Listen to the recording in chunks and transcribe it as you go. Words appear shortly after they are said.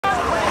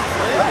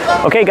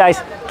Okay guys,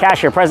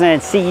 KASH here,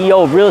 President and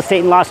CEO of Real Estate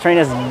in Las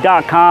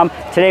Terrenas.com.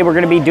 Today we're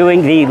going to be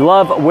doing the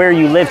Love Where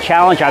You Live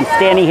Challenge. I'm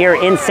standing here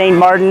in St.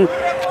 Martin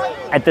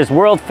at this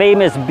world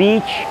famous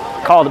beach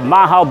called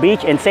Mahau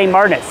Beach in St.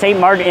 Martin at St.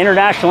 Martin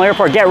International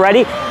Airport. Get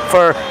ready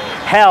for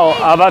hell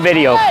of a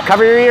video.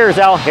 Cover your ears,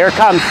 Elle. Here it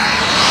comes.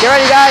 Get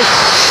ready guys.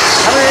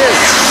 Cover your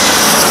ears.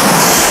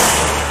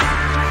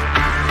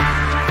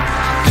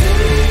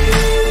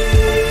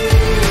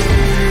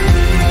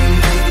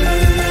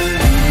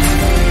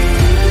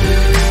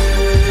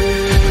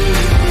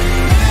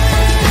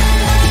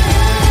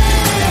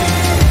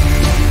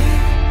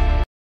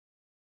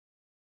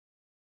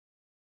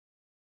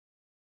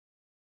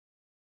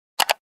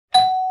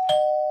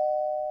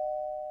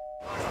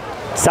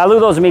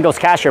 Saludos amigos,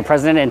 KASH here,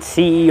 President and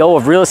CEO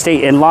of Real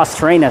Estate in Las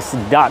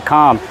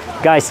Terrenas.com.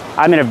 Guys,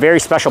 I'm in a very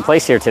special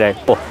place here today.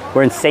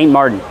 We're in St.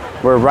 Martin.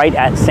 We're right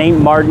at St.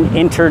 Martin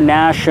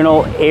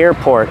International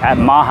Airport at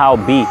Mahau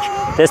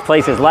Beach. This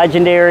place is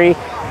legendary,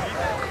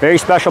 very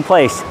special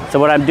place.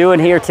 So what I'm doing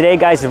here today,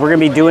 guys, is we're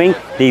gonna be doing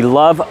the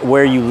Love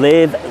Where You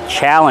Live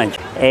Challenge.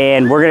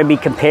 And we're gonna be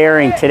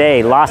comparing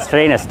today Las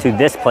Terrenas to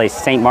this place,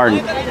 St. Martin.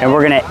 And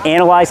we're gonna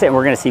analyze it and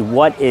we're gonna see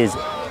what is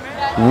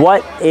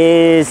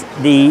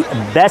the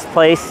best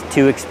place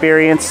to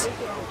experience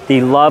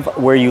the Love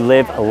Where You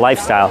Live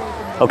lifestyle.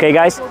 Okay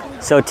guys,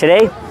 so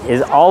today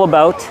is all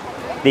about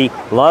the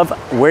Love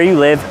Where You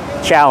Live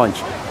Challenge.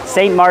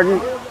 St. Martin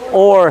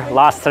or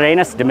Las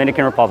Terrenas,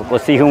 Dominican Republic. We'll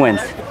see who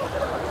wins.